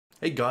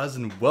Hey guys,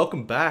 and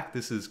welcome back.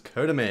 This is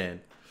Coderman.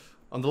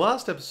 On the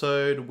last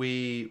episode,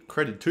 we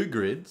created two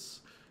grids,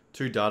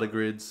 two data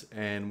grids,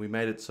 and we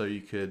made it so you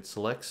could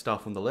select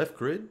stuff on the left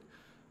grid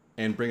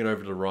and bring it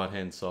over to the right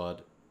hand side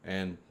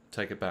and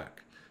take it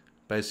back.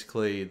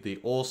 Basically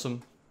the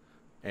awesome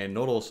and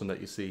not awesome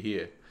that you see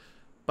here.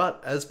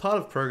 But as part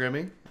of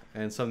programming,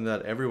 and something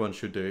that everyone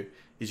should do,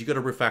 is you got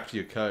to refactor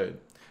your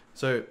code.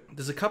 So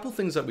there's a couple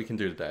things that we can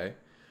do today.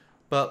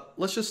 But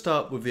let's just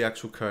start with the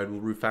actual code.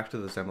 We'll refactor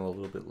the XAML a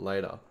little bit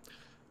later.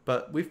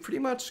 But we've pretty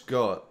much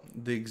got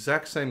the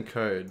exact same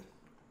code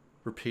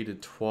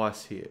repeated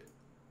twice here.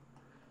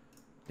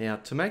 Now,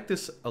 to make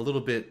this a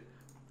little bit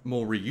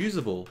more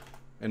reusable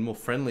and more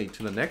friendly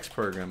to the next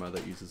programmer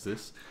that uses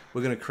this,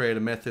 we're going to create a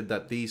method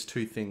that these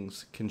two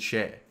things can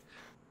share.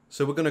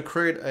 So we're going to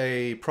create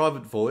a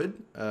private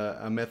void,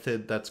 a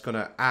method that's going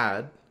to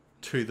add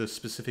to the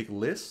specific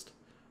list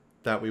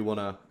that we want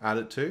to add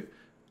it to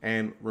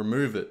and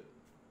remove it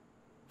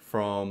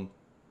from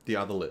the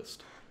other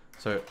list.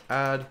 So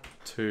add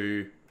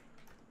to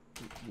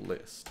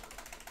list.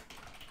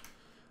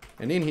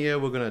 And in here,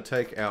 we're going to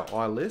take our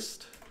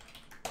iList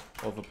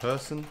of a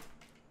person.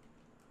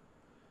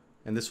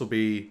 And this will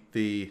be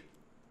the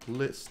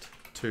list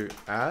to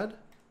add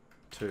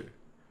to.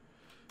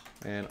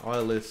 And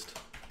iList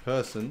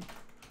person,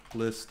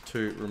 list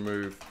to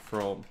remove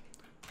from.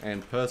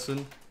 And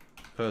person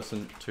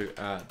to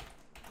add.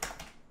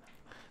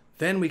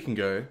 Then we can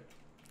go,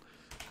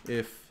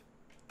 if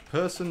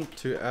person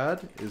to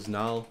add is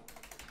null,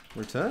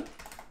 return.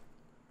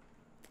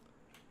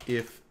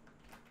 If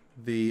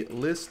the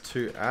list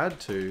to add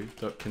to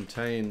dot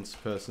contains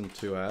person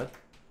to add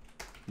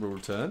will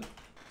return.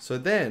 So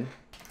then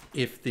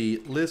if the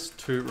list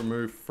to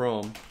remove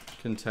from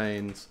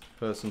contains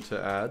person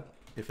to add,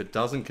 if it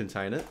doesn't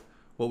contain it,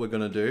 what we're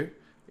going to do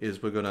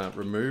is we're going to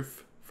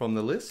remove from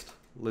the list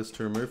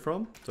to remove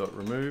from dot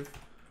remove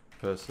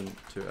person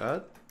to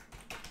add.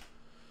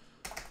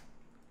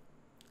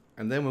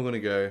 And then we're going to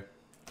go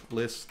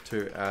list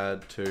to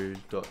add to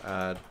dot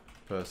add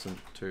person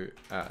to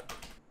add.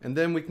 And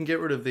then we can get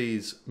rid of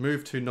these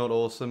move to not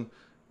awesome,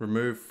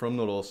 remove from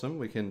not awesome.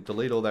 We can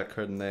delete all that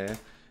code in there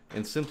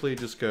and simply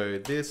just go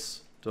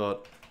this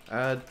dot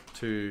add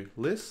to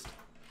list,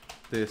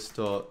 this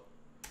dot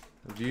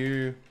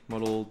view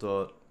model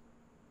dot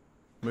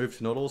move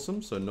to not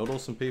awesome, so not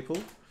awesome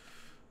people.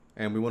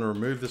 And we want to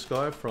remove this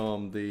guy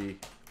from the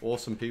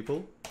awesome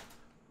people.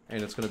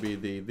 And it's going to be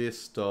the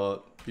this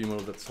dot view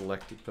model dot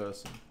selected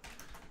person.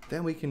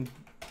 Then we can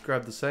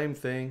grab the same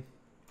thing,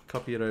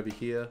 copy it over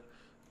here,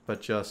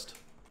 but just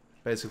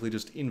basically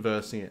just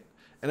inversing it.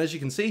 And as you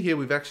can see here,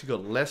 we've actually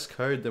got less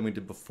code than we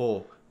did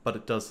before, but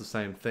it does the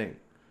same thing.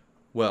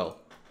 Well,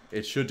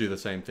 it should do the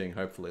same thing,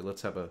 hopefully.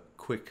 Let's have a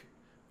quick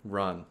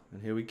run.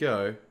 And here we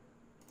go.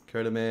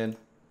 Coderman.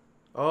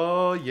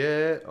 Oh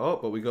yeah. Oh,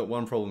 but we got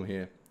one problem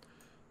here.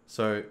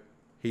 So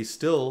he's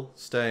still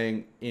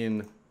staying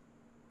in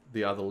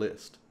the other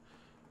list.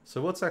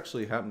 So what's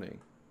actually happening?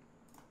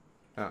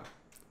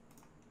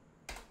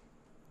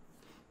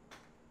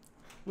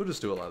 We'll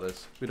just do it like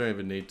this. We don't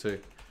even need to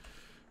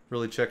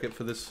really check it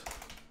for this.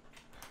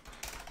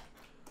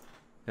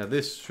 Now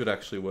this should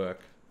actually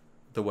work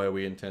the way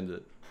we intended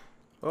it.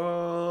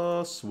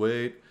 Oh,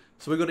 sweet.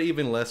 So we've got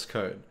even less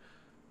code.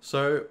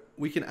 So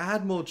we can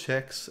add more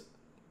checks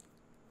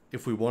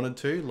if we wanted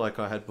to, like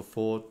I had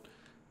before,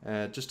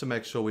 just to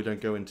make sure we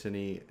don't go into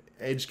any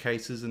edge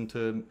cases and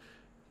to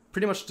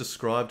pretty much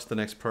describe to the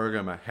next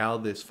programmer how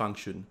this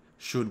function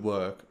should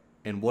work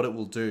and what it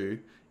will do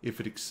if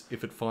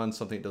it finds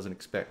something it doesn't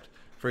expect.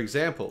 For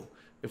example,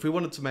 if we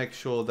wanted to make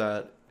sure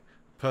that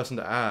person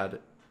to add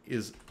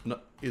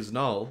isn't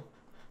null,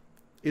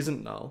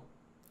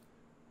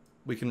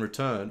 we can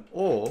return.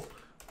 Or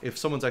if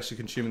someone's actually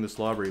consuming this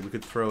library, we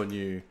could throw a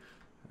new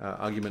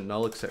argument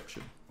null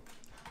exception.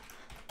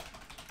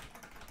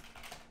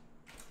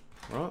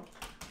 Right.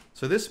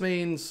 So this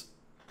means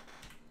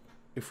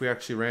if we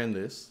actually ran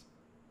this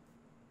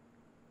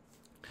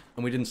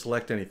and we didn't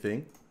select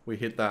anything, we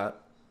hit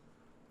that,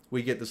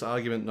 we get this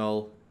argument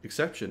null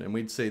exception, and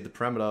we'd see the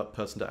parameter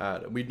person to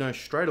add, and we'd know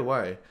straight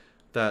away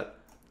that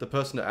the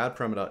person to add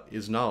parameter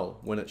is null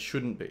when it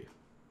shouldn't be.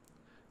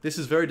 This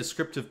is very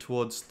descriptive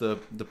towards the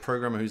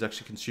programmer who's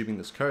actually consuming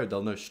this code.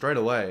 They'll know straight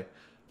away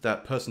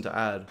that person to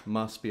add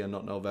must be a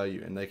not null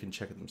value, and they can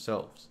check it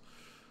themselves.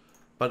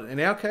 But in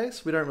our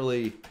case, we don't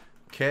really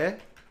care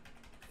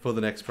for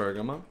the next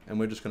programmer, and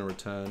we're just going to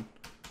return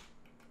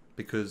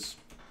because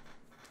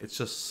it's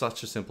just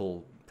such a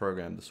simple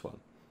program, this one.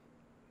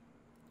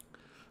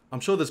 I'm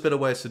sure there's better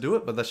ways to do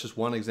it, but that's just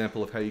one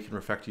example of how you can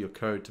refactor your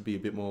code to be a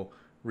bit more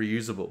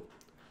reusable.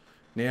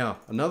 Now,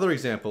 another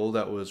example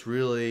that was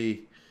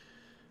really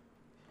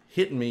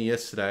hitting me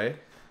yesterday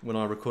when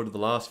I recorded the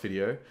last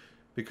video,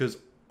 because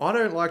I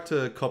don't like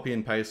to copy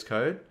and paste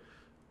code,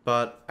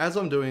 but as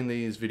I'm doing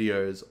these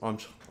videos,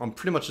 I'm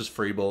pretty much just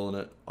freeballing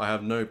it. I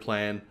have no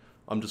plan.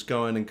 I'm just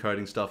going and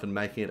coding stuff and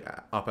making it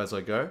up as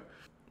I go.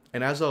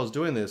 And as I was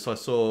doing this, I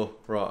saw,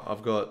 right,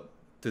 I've got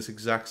this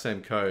exact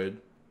same code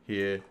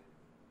here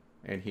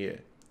and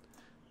here.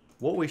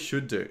 what we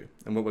should do,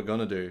 and what we're going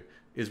to do,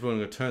 is we're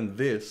going to turn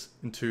this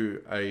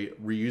into a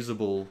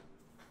reusable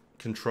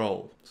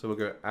control. So we'll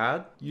go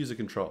add user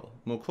control.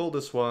 And we'll call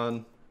this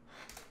one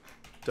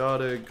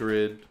data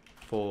grid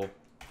for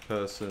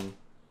person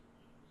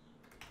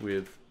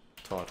with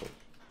title.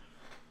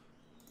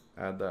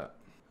 Add that.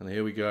 And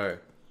here we go.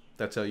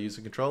 That's our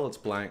user control. It's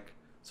blank.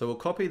 So we'll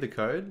copy the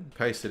code,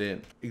 paste it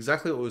in.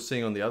 Exactly what we were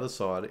seeing on the other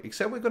side,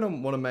 except we're going to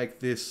want to make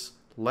this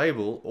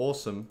label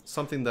awesome,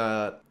 something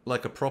that,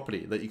 like a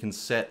property that you can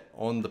set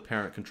on the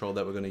parent control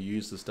that we're going to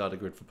use this data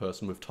grid for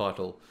person with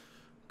title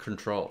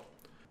control.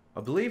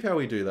 I believe how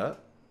we do that.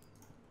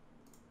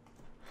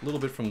 A little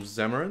bit from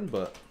Xamarin,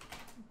 but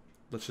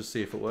let's just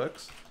see if it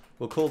works.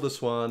 We'll call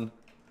this one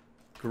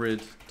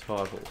grid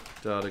title,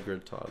 data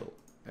grid title.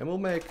 And we'll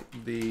make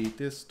the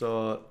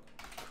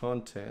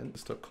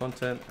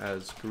this.content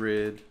as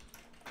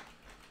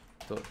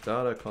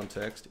grid.data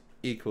context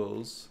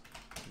equals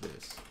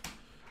this.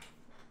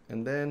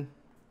 And then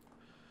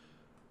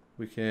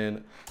we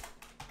can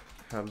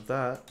have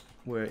that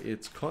where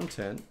its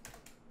content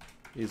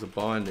is a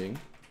binding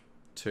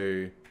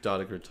to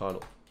data grid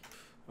title.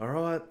 All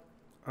right,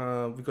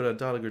 we've got our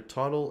data grid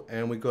title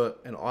and we've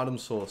got an item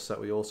source that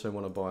we also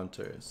want to bind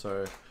to.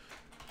 So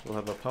we'll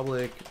have a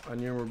public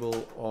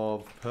enumerable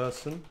of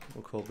person.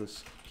 We'll call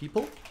this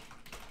people.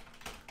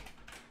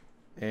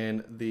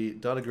 And the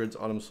data grid's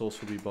item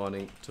source will be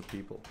binding to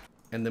people.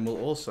 And then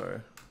we'll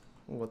also,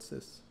 what's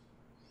this?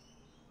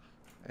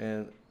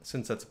 And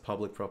since that's a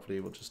public property,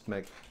 we'll just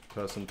make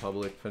person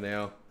public for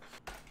now.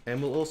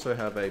 And we'll also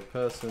have a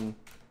person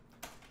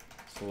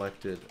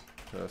selected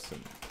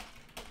person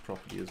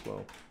property as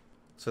well.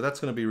 So that's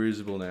going to be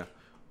reusable now.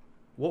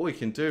 What we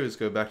can do is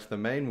go back to the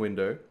main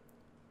window,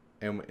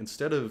 and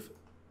instead of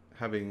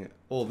having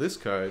all this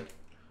code,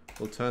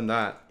 we'll turn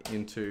that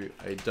into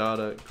a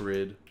data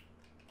grid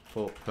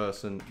for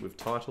person with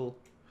title.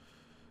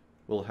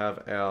 We'll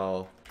have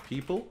our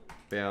people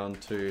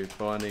bound to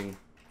binding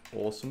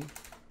awesome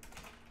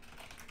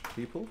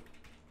people.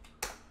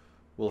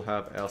 We'll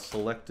have our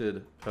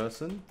selected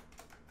person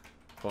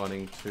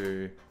binding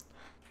to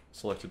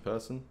selected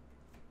person.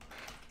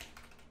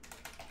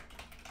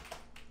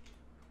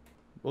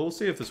 Well, we'll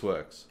see if this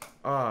works.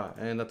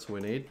 And that's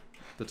what we need.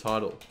 The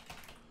title.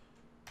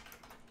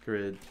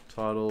 Grid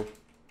title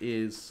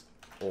is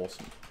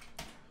awesome.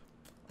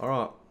 All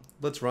right,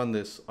 let's run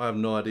this. I have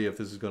no idea if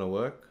this is going to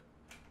work.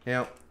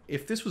 Now,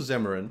 if this was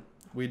Xamarin,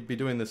 we'd be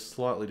doing this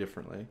slightly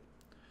differently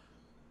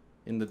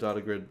in the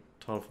data grid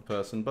title for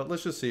person, but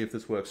let's just see if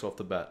this works off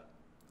the bat.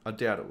 I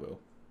doubt it will.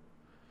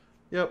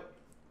 Yep.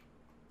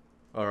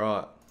 All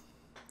right.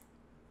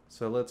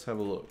 So let's have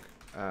a look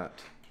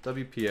at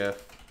WPF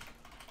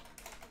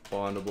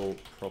bindable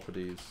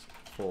properties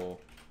for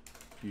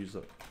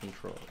user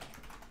control.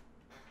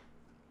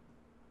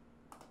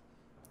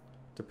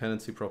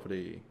 Dependency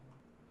property.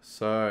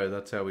 So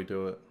that's how we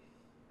do it.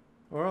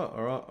 All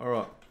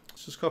right.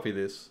 Let's just copy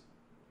this.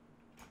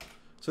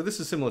 So this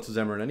is similar to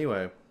Xamarin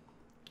anyway.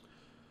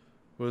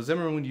 Well,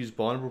 Xamarin would use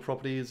bindable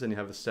properties and you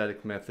have a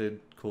static method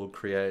called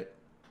create.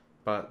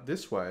 But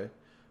this way,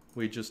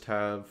 we just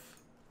have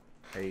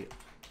a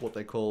what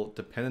they call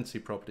dependency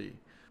property.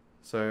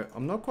 So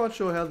I'm not quite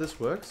sure how this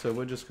works, so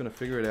we're just going to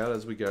figure it out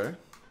as we go.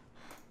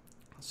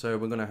 So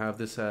we're going to have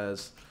this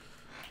as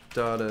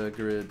data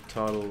grid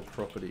title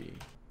property,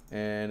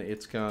 and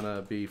it's going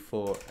to be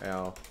for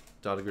our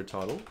data grid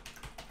title.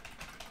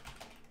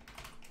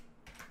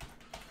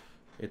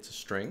 It's a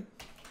string.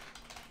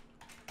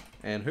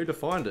 And who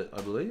defined it,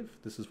 I believe?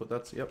 This is what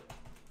that's, yep.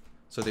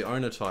 So the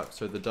owner type,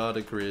 so the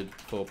data grid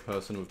for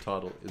person with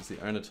title is the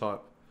owner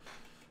type.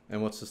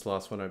 And what's this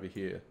last one over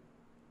here?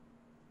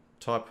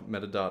 Type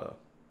metadata.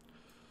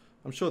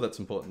 I'm sure that's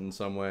important in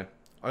some way.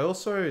 I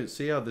also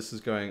see how this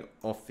is going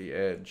off the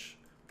edge.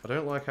 I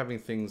don't like having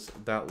things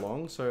that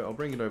long, so I'll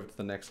bring it over to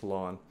the next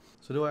line.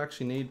 So do I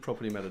actually need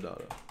property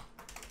metadata?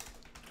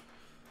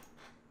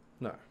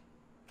 No.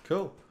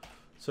 Cool.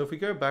 So if we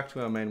go back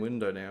to our main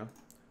window now,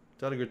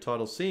 data grid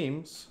title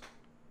seems,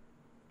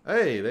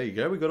 hey, there you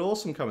go. We got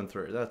awesome coming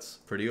through. That's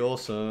pretty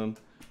awesome.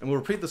 And we'll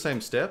repeat the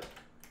same step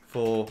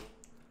for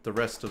the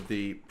rest of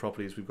the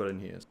properties we've got in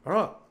here. All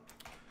right.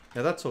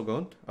 Now that's all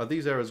gone. Are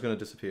these errors going to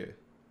disappear?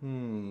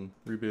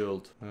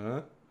 Rebuild.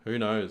 Who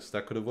knows?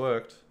 That could have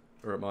worked,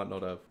 or it might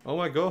not have. Oh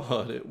my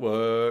God, it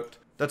worked.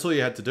 That's all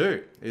you had to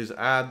do, is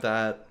add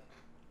that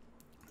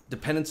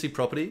dependency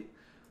property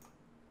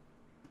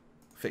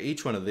for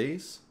each one of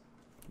these,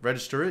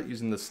 register it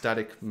using the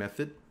static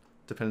method,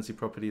 dependency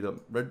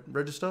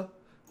property.register,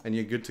 and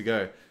you're good to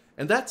go.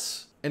 And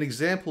that's an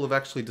example of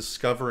actually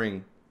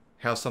discovering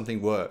how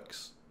something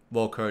works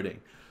while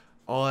coding.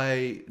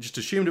 I just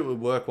assumed it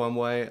would work one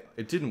way,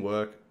 it didn't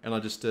work, and I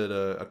just did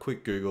a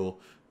quick Google,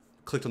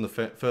 clicked on the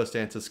first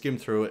answer, skimmed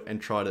through it, and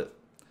tried it.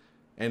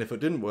 And if it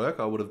didn't work,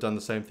 I would have done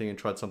the same thing and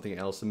tried something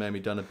else and maybe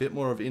done a bit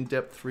more of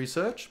in-depth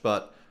research,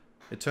 but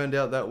it turned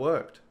out that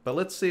worked. But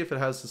let's see if it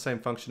has the same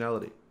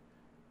functionality.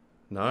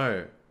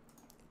 No.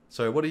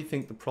 So what do you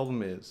think the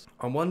problem is?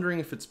 I'm wondering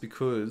if it's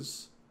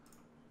because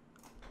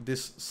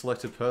this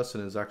selected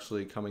person is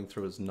actually coming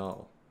through as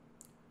null.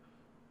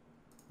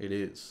 It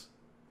is.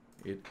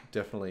 It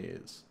definitely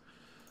is.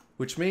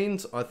 Which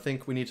means I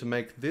think we need to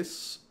make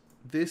this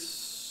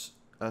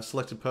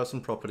selected person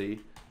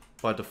property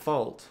by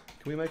default.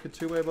 Can we make it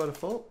two-way by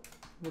default?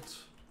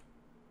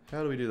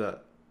 How do we do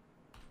that?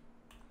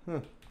 Huh.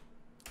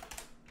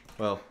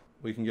 Well,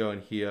 we can go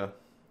in here,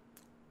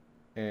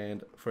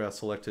 and for our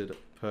selected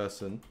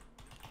person,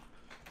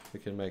 we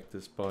can make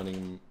this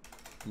binding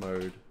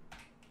mode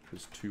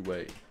as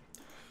two-way.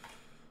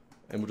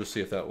 And we'll just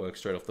see if that works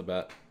straight off the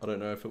bat. I don't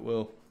know if it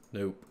will.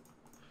 Nope.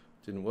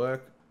 Didn't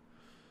work.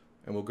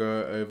 And we'll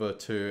go over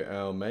to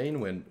our main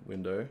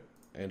window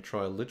and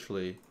try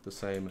literally the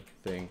same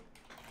thing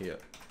here.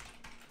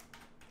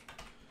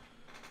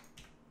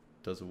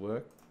 Does it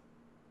work?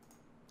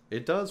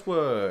 It does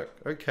work.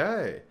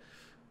 Okay.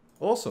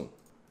 Awesome.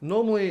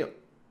 Normally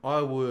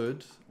I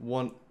would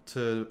want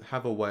to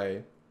have a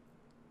way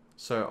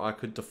so I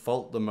could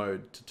default the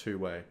mode to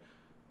two-way.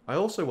 I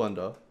also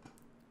wonder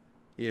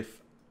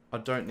if I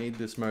don't need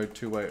this mode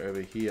two-way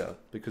over here,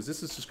 because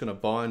this is just going to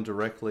bind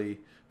directly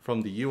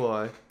from the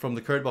UI, from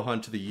the code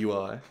behind to the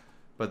UI,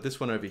 but this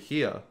one over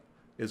here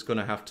is going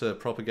to have to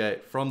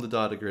propagate from the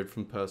data grid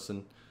from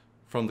person,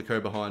 from the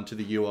code behind to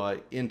the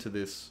UI into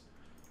this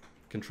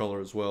controller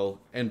as well,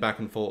 and back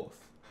and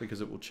forth,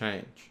 because it will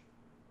change.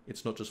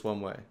 It's not just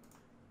one way.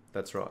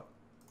 That's right.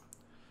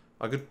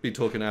 I could be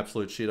talking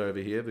absolute shit over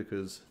here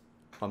because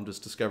I'm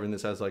just discovering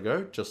this as I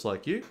go, just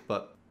like you,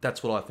 but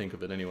that's what I think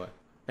of it anyway.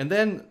 And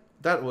then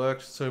that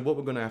worked, so what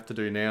we're going to have to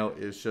do now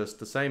is just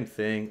the same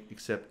thing,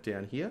 except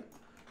down here.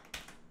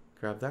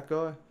 Grab that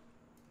guy.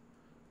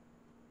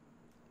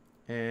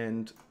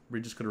 And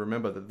we're just going to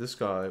remember that this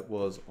guy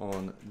was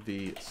on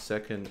the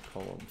second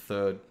column,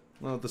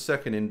 the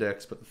second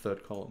index, but the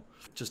third column.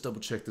 Just double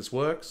check this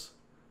works,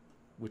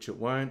 which it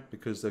won't,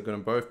 because they're going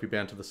to both be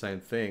bound to the same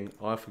thing.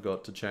 I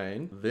forgot to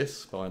change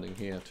this binding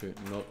here to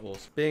not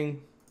also.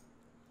 Bing,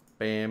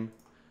 bam,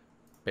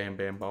 bam,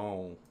 bam,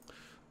 boom.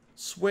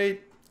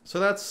 Sweet. So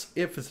that's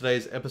it for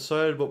today's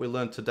episode. What we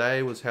learned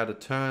today was how to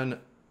turn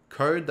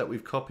code that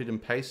we've copied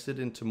and pasted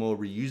into more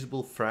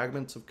reusable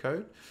fragments of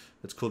code.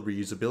 It's called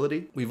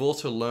reusability. We've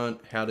also learned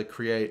how to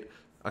create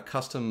a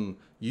custom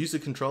user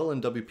control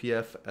in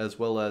WPF, as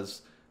well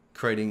as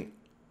creating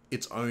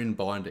its own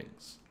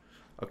bindings.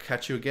 I'll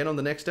catch you again on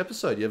the next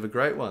episode. You have a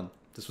great one.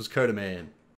 This was CoderMan.